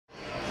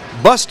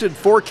Busted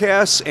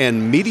forecasts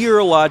and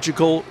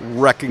meteorological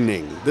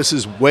reckoning. This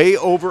is Way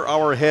Over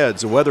Our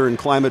Heads, a weather and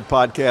climate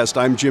podcast.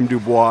 I'm Jim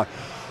Dubois.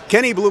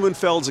 Kenny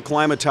Blumenfeld's a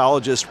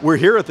climatologist. We're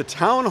here at the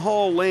Town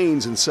Hall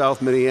Lanes in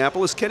South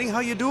Minneapolis. Kenny,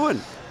 how you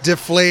doing?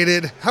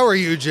 Deflated. How are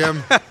you,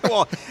 Jim?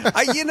 Well,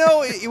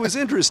 it was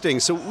interesting.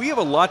 So we have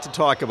a lot to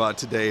talk about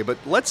today, but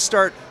let's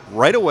start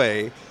right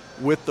away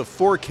with the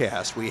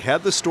forecast. We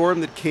had the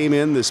storm that came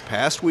in this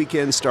past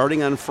weekend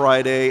starting on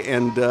Friday,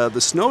 and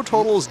the snow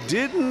totals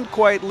didn't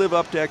quite live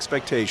up to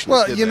expectations.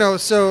 Well,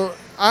 so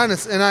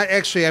honest, and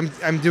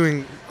I'm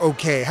doing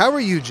okay. How are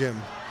you, Jim?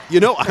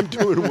 I'm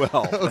doing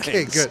well.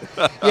 Okay, thanks.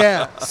 Good.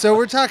 Yeah, so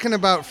we're talking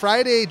about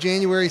Friday,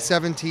 January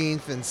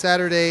 17th, and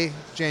Saturday,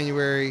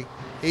 January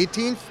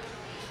 18th.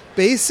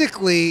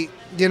 Basically,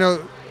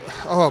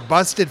 a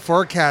busted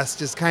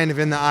forecast is kind of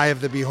in the eye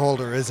of the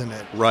beholder, isn't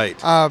it?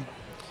 Right.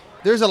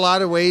 There's a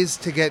lot of ways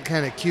to get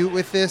kind of cute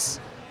with this.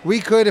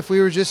 We could, if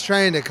we were just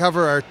trying to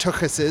cover our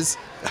tuchuses,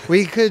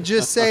 we could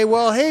just say,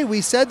 well, hey,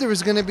 we said there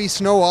was going to be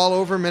snow all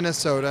over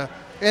Minnesota,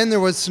 and there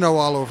was snow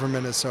all over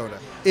Minnesota.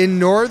 In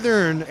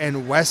northern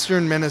and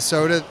western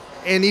Minnesota,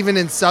 and even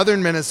in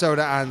southern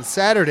Minnesota on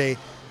Saturday,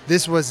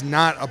 this was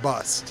not a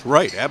bust.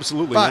 Right,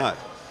 absolutely not.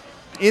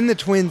 In the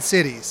Twin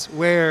Cities,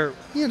 where,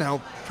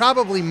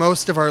 probably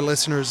most of our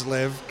listeners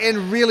live,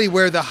 and really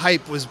where the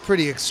hype was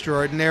pretty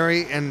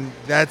extraordinary, and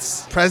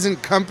that's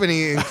present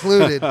company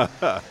included.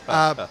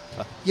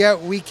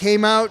 We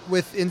came out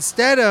with,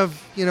 instead of,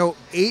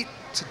 8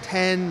 to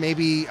 10,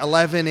 maybe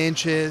 11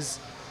 inches,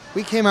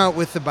 we came out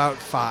with about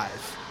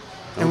 5.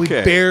 And we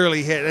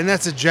barely hit, and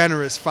that's a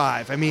generous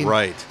 5. I mean,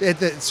 right. In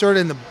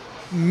the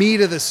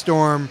meat of the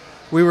storm,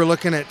 we were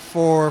looking at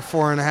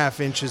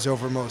 4.5 inches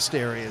over most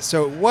areas.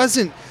 So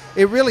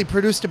it really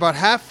produced about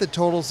half the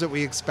totals that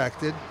we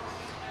expected.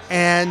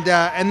 And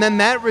then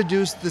that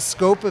reduced the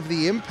scope of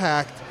the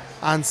impact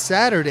on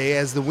Saturday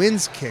as the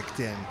winds kicked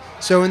in.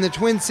 So in the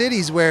Twin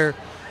Cities where,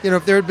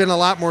 if there had been a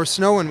lot more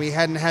snow and we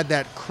hadn't had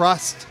that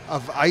crust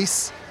of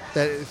ice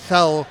that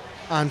fell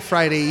on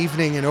Friday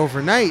evening and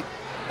overnight,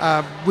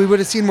 we would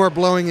have seen more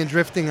blowing and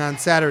drifting on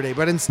Saturday.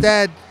 But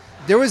instead,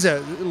 there was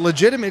a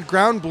legitimate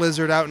ground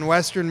blizzard out in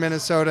western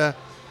Minnesota,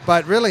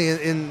 but really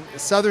in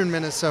southern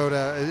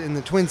Minnesota, in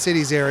the Twin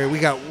Cities area, we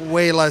got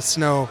way less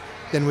snow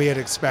than we had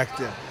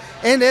expected.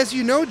 And as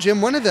you know,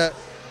 Jim, one of the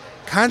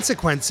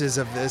consequences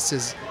of this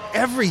is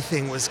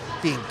everything was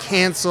being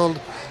canceled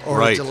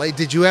or delayed.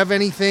 Did you have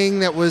anything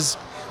that was,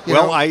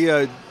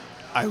 I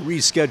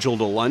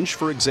rescheduled a lunch,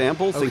 for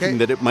example, thinking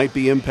that it might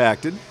be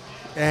impacted.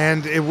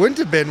 And it wouldn't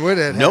have been, would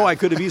it? No, I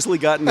could have easily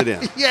gotten it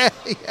in.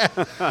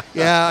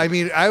 Yeah, I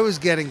mean, I was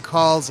getting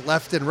calls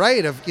left and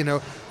right of,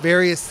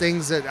 various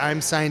things that I'm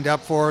signed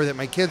up for, that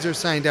my kids are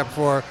signed up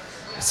for.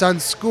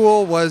 Son's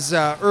school was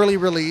early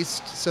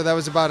released, so that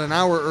was about an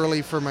hour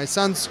early for my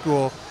son's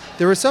school.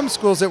 There were some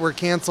schools that were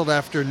canceled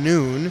after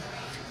noon,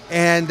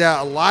 and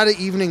a lot of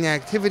evening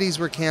activities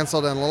were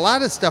canceled, and a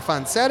lot of stuff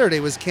on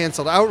Saturday was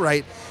canceled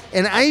outright.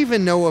 And I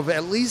even know of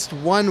at least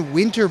one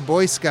winter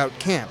Boy Scout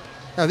camp.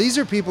 Now, these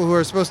are people who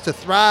are supposed to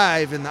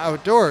thrive in the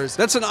outdoors.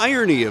 That's an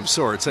irony of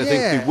sorts. I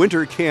think the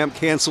winter camp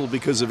canceled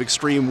because of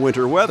extreme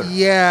winter weather.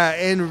 Yeah,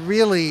 and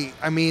really,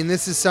 I mean,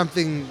 this is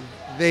something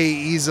they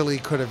easily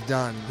could have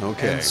done.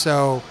 Okay. And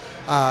so,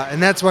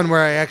 and that's one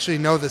where I actually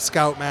know the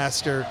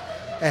scoutmaster.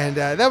 And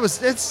it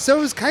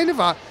was kind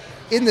of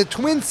in the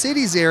Twin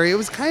Cities area, it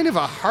was kind of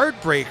a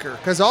heartbreaker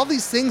because all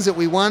these things that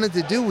we wanted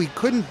to do, we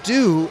couldn't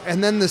do.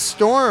 And then the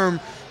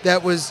storm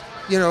that was,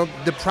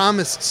 the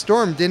promised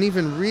storm didn't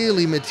even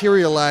really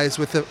materialize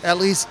at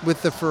least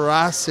with the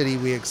ferocity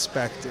we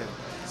expected.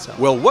 So.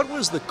 Well, what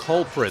was the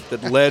culprit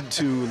that led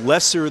to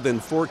lesser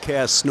than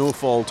forecast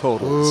snowfall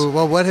totals? Ooh,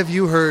 well, what have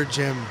you heard,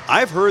 Jim?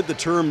 I've heard the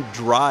term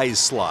dry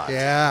slot.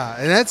 Yeah,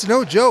 and that's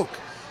no joke.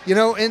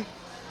 One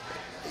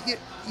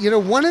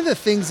of the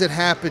things that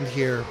happened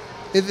here,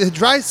 the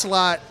dry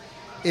slot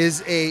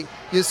is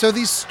so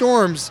these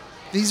storms,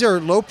 these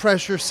are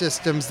low-pressure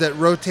systems that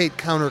rotate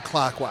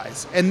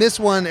counterclockwise. And this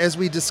one, as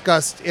we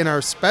discussed in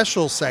our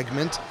special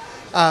segment,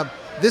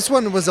 this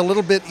one was a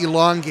little bit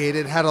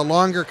elongated, had a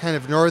longer kind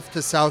of north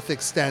to south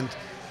extent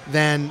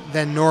than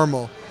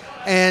normal.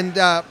 And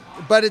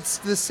but it's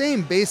the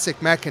same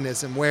basic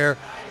mechanism where,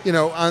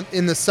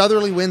 in the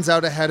southerly winds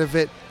out ahead of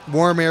it,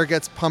 warm air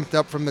gets pumped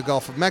up from the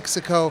Gulf of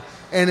Mexico,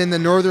 and in the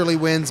northerly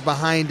winds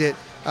behind it,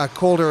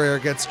 colder air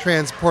gets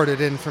transported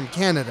in from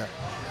Canada.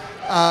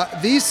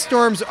 These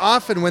storms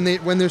often,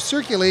 when their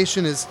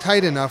circulation is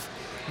tight enough,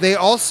 they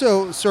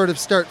also sort of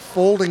start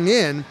folding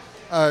in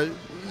a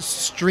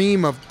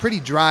stream of pretty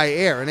dry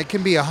air, and it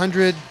can be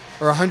 100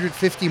 or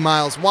 150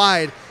 miles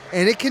wide,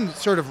 and it can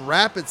sort of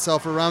wrap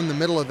itself around the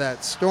middle of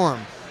that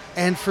storm.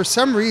 And for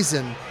some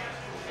reason,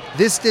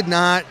 this did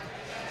not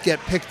get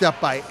picked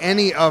up by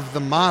any of the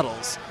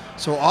models.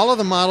 So all of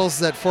the models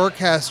that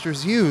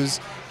forecasters use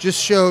just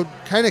showed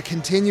kind of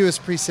continuous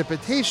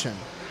precipitation.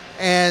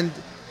 And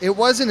it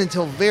wasn't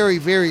until very,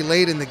 very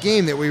late in the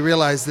game that we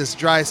realized this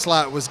dry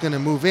slot was going to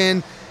move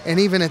in. And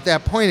even at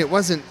that point, it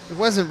wasn't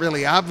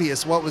really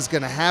obvious what was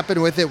going to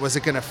happen with it. Was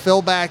it going to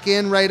fill back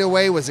in right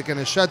away? Was it going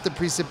to shut the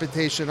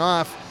precipitation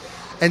off?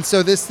 And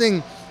so this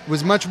thing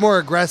was much more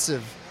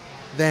aggressive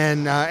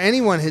than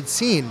anyone had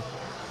seen.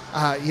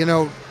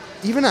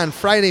 Even on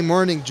Friday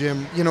morning,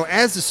 Jim,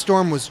 as the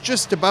storm was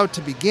just about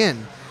to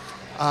begin,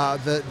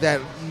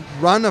 that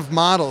run of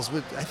models,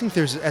 I think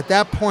there's, at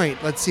that point,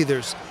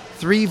 there's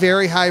 3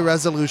 very high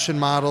resolution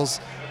models.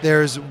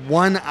 There's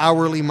 1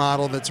 hourly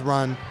model that's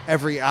run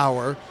every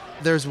hour.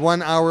 There's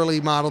 1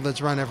 hourly model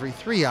that's run every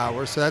 3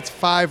 hours. So that's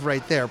 5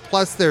 right there.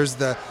 Plus there's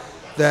the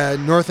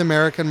North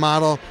American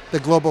model,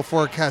 the Global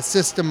Forecast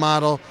System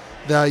model,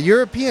 the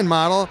European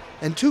model,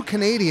 and 2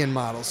 Canadian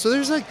models. So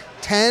there's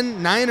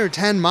 9 or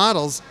 10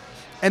 models,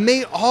 and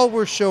they all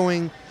were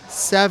showing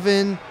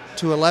 7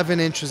 to 11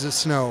 inches of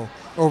snow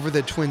over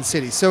the Twin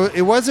Cities. So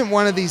it wasn't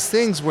one of these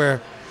things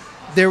where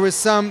there was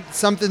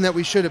something that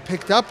we should have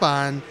picked up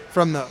on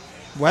from the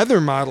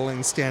weather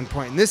modeling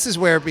standpoint. And this is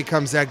where it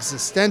becomes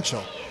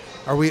existential.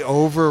 Are we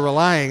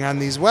over-relying on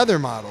these weather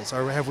models?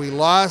 Or have we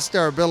lost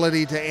our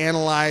ability to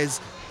analyze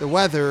the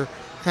weather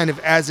kind of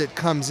as it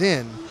comes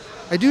in?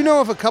 I do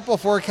know of a couple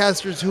of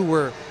forecasters who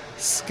were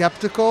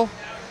skeptical,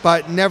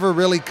 but never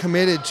really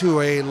committed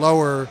to a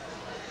lower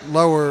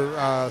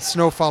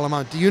snowfall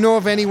amount. Do you know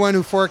of anyone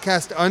who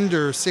forecast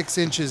under 6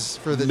 inches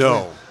for the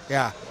No. Twin?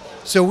 Yeah.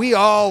 So we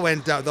all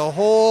went down.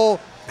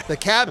 The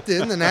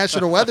captain, the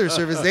National Weather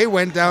Service, they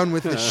went down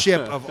with the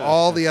ship of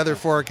all the other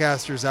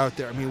forecasters out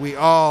there. I mean, we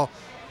all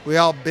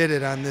bid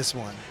it on this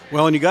one.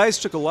 Well, and you guys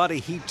took a lot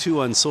of heat,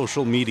 too, on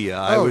social media.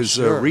 I was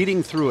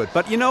reading through it.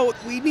 But,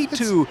 we need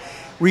to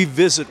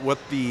revisit what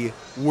the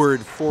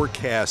word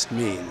forecast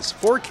means.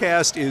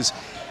 Forecast is,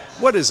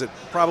 what is it?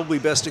 Probably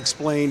best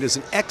explained as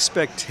an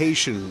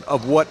expectation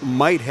of what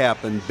might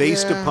happen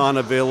based upon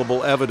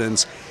available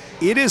evidence.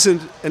 It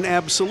isn't an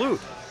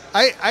absolute.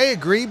 I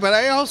agree, but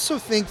I also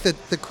think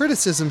that the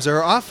criticisms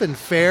are often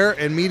fair,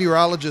 and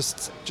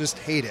meteorologists just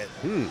hate it.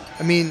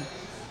 I mean,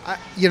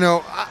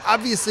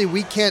 obviously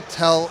we can't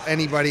tell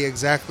anybody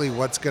exactly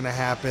what's going to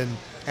happen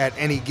at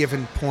any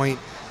given point,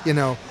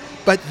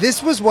 but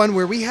this was one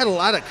where we had a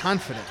lot of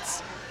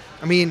confidence.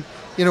 I mean,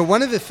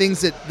 one of the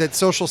things that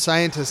social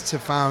scientists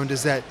have found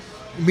is that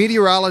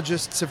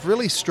meteorologists have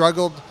really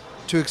struggled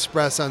to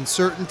express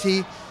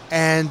uncertainty,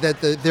 and that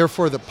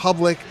therefore the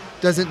public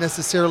doesn't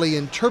necessarily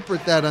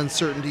interpret that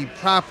uncertainty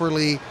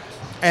properly,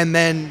 and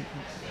then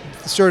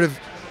sort of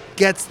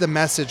gets the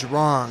message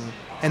wrong.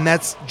 And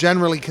that's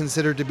generally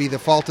considered to be the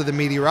fault of the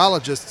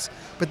meteorologists.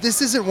 But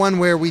this isn't one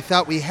where we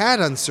thought we had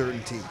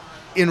uncertainty.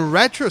 In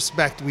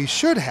retrospect, we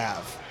should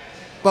have,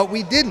 but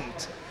we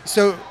didn't.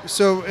 So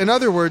in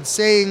other words,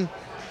 saying,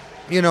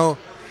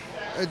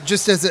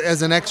 just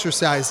as an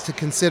exercise to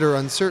consider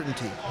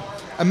uncertainty,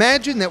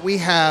 imagine that we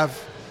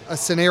have a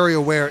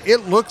scenario where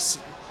it looks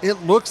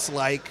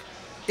like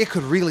it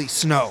could really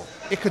snow.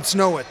 It could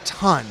snow a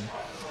ton,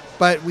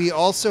 but we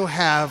also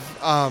have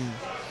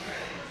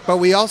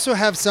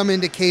some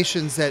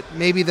indications that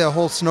maybe the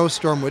whole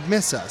snowstorm would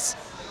miss us.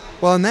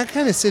 Well, in that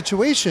kind of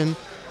situation,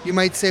 you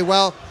might say,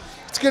 well,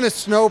 it's going to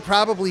snow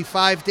probably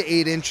 5 to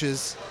 8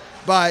 inches,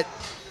 but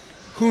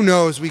who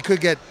knows? We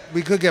could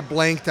get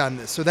blanked on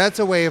this. So that's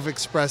a way of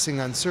expressing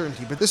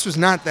uncertainty. But this was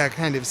not that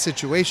kind of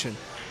situation.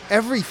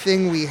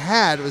 Everything we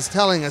had was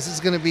telling us it's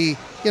going to be,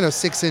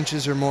 6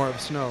 inches or more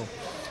of snow.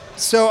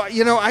 So,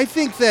 I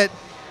think that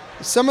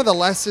some of the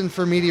lesson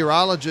for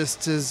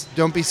meteorologists is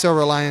don't be so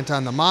reliant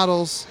on the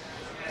models,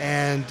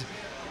 and,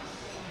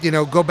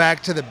 go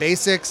back to the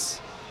basics,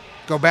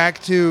 go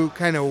back to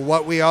kind of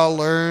what we all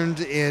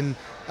learned in,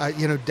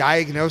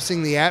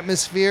 diagnosing the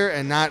atmosphere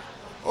and not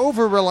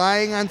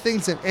over-relying on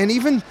things, and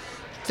even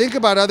think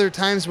about other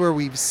times where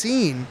we've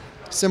seen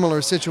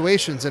similar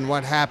situations and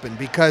what happened.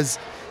 Because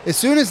as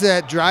soon as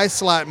that dry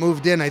slot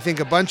moved in, I think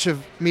a bunch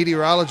of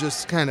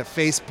meteorologists kind of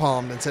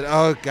face-palmed and said,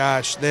 oh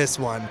gosh, this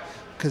one.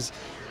 Because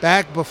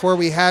back before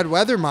we had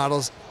weather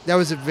models, that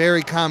was a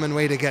very common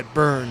way to get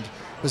burned,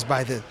 was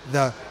by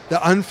the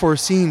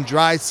unforeseen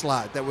dry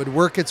slot that would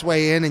work its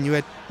way in, and you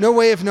had no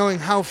way of knowing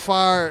how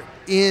far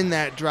in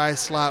that dry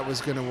slot was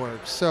going to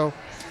work. So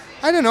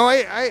I don't know.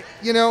 I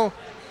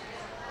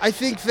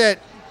think that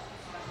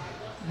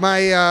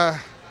my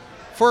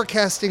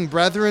forecasting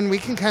brethren, we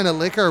can kind of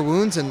lick our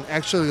wounds and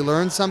actually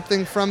learn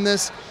something from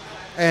this,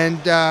 and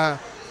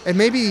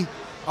maybe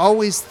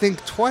always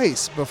think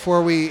twice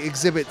before we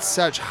exhibit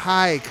such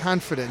high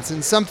confidence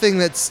in something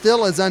that's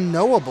still as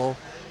unknowable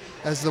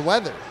as the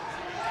weather.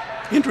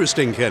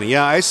 Interesting, Kenny.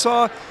 Yeah, I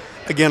saw,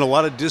 again, a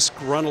lot of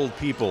disgruntled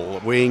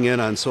people weighing in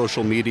on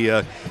social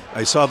media.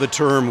 I saw the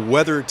term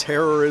weather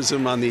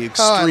terrorism on the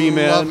extreme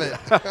end. I love it.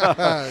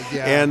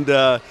 Yeah. And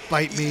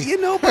bite me.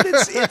 But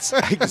it's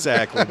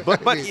exactly.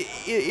 But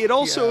it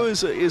also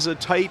is a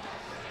tight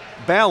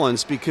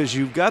balance, because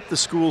you've got the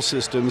school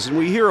systems, and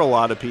we hear a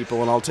lot of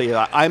people, and I'll tell you,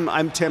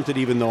 I'm tempted,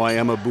 even though I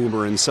am a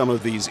boomer in some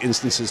of these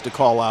instances, to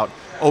call out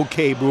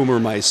okay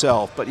boomer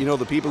myself. But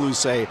the people who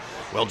say,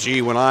 well,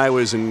 gee, when I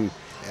was in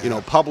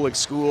public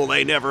school,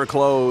 they never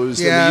closed.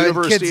 Yeah, and the and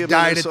University kids of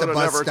died at the Minnesota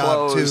bus never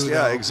stop, closed. too,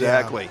 Yeah, though.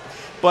 exactly. Yeah.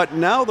 But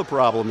now the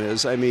problem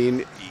is,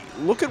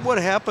 look at what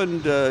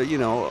happened,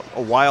 a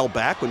while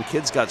back when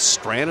kids got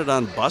stranded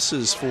on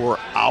buses for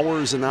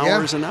hours and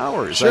hours and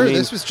hours. Sure,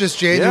 this was just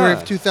January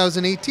of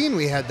 2018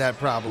 we had that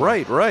problem.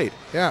 Right.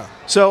 Yeah.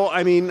 So,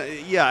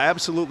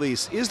 absolutely.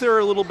 Is there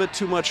a little bit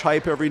too much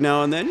hype every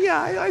now and then?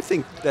 Yeah, I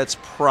think that's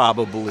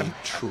probably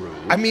true.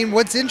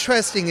 What's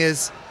interesting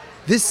is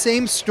this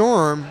same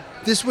storm,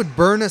 this would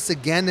burn us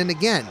again and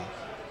again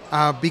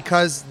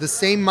because the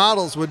same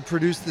models would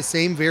produce the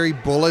same very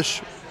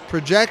bullish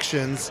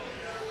projections,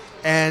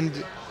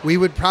 and we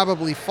would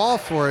probably fall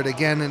for it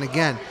again and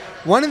again.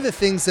 One of the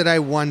things that I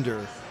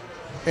wonder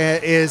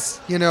is,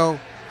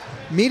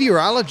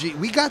 meteorology,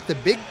 we got the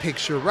big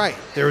picture right.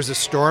 There was a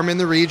storm in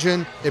the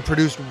region. It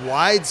produced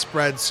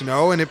widespread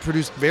snow, and it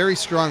produced very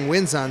strong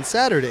winds on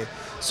Saturday.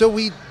 So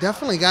we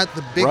definitely got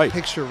the big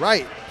picture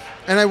right.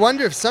 And I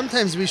wonder if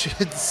sometimes we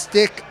should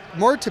stick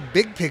more to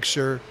big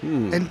picture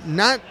and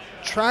not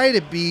try to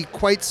be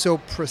quite so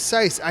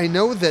precise. I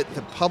know that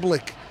the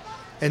public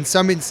and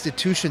some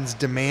institutions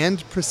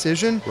demand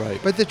precision,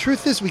 but the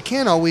truth is we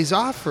can't always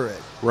offer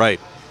it. Right.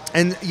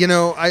 And,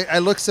 I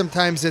look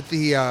sometimes at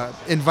the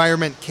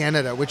Environment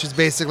Canada, which is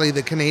basically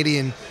the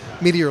Canadian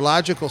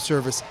Meteorological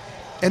Service,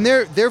 and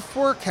their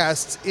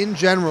forecasts in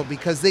general,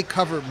 because they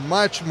cover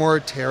much more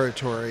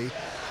territory,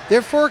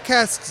 their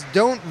forecasts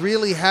don't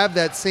really have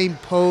that same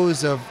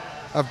pose of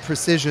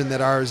precision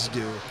that ours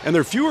do. And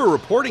there are fewer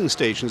reporting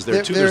stations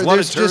there, too. There's a lot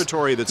of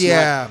territory that's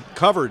not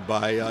covered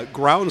by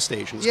ground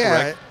stations,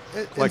 correct?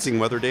 Collecting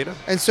weather data.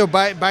 And so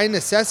by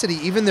necessity,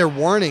 even their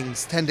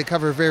warnings tend to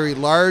cover very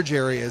large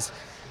areas,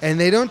 and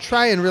they don't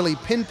try and really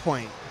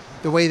pinpoint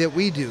the way that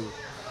we do.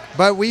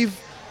 But we've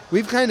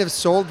kind of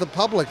sold the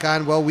public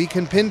on, well, we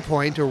can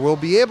pinpoint, or we'll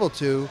be able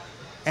to.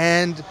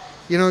 And,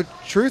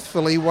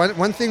 truthfully,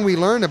 one thing we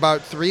learn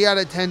about 3 out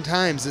of 10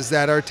 times is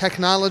that our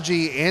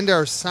technology and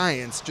our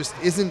science just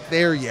isn't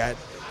there yet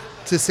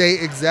to say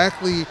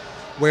exactly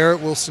where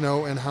it will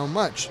snow and how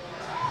much.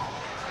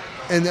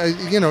 And,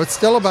 it's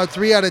still about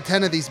 3 out of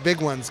 10 of these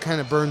big ones kind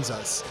of burns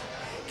us.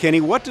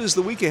 Kenny, what does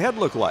the week ahead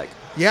look like?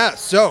 Yeah,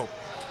 so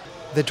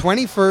the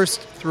 21st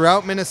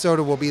throughout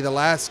Minnesota will be the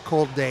last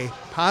cold day,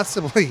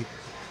 possibly,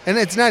 and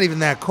it's not even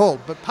that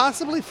cold, but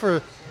possibly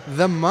for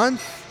the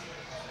month,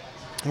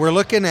 we're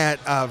looking at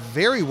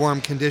very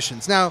warm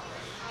conditions. Now,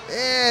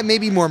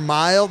 maybe more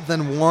mild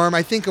than warm.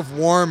 I think of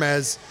warm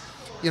as,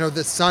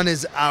 the sun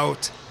is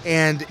out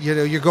and,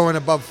 you're going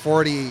above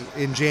 40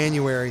 in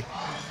January.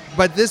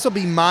 But this will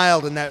be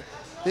mild in that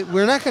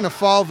we're not going to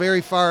fall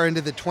very far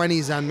into the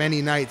 20s on many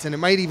nights, and it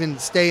might even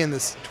stay in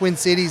the Twin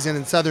Cities and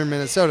in southern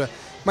Minnesota.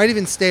 Might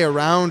even stay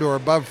around or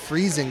above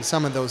freezing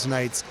some of those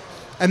nights.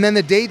 And then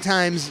the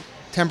daytimes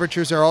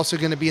temperatures are also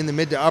going to be in the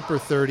mid to upper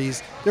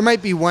 30s. There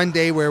might be one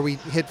day where we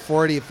hit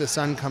 40 if the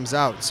sun comes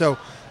out. So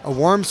a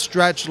warm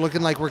stretch,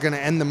 looking like we're going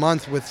to end the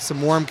month with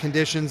some warm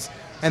conditions,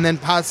 and then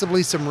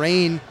possibly some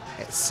rain,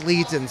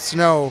 sleet, and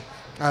snow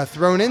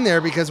thrown in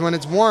there, because when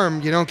it's warm,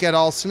 you don't get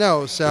all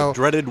snow. So the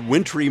dreaded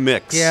wintry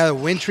mix. Yeah, the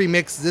wintry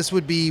mix. This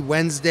would be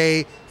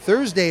Wednesday,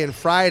 Thursday, and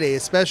Friday,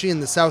 especially in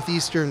the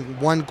southeastern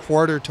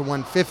 1/4 to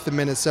 1/5 of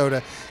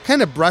Minnesota,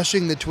 kind of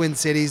brushing the Twin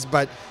Cities,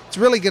 but it's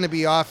really going to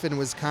be off in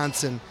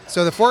Wisconsin.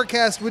 So the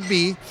forecast would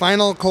be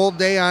final cold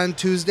day on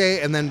Tuesday,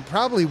 and then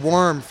probably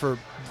warm for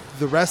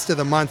the rest of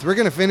the month. We're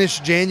going to finish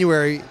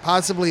January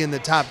possibly in the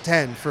top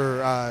 10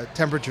 for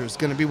temperatures.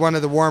 Going to be one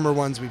of the warmer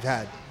ones we've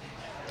had.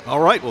 All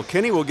right. Well,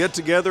 Kenny, we'll get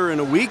together in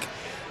a week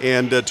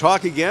and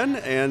talk again.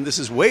 And this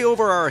is Way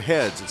Over Our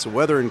Heads. It's a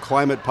weather and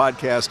climate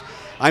podcast.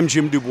 I'm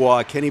Jim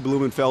Dubois. Kenny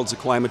Blumenfeld's a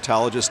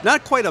climatologist.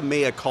 Not quite a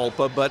mea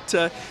culpa, but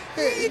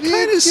he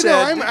kind of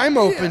said... I'm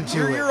open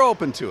to it. You're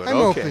open to it. I'm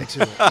open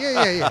to it.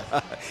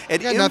 Yeah.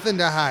 And got nothing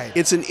to hide.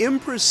 It's an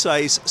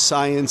imprecise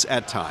science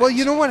at times. Well,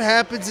 you know what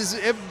happens is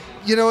if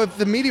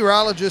the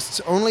meteorologists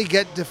only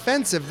get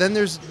defensive, then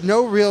there's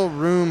no real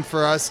room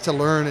for us to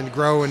learn and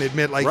grow and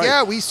admit,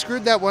 yeah, we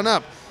screwed that one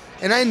up.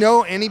 And I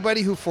know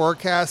anybody who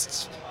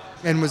forecasts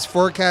and was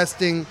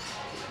forecasting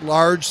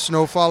large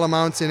snowfall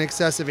amounts in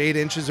excess of 8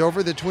 inches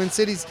over the Twin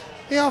Cities,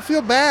 they all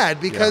feel bad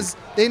because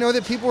they know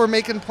that people were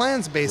making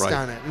plans based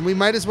on it. And we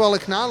might as well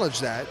acknowledge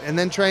that and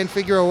then try and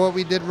figure out what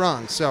we did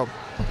wrong. So,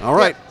 all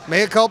right.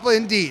 Mea culpa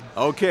indeed.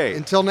 Okay.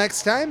 Until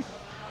next time.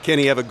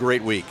 Kenny, have a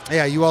great week.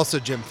 Yeah, you also,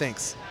 Jim.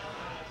 Thanks.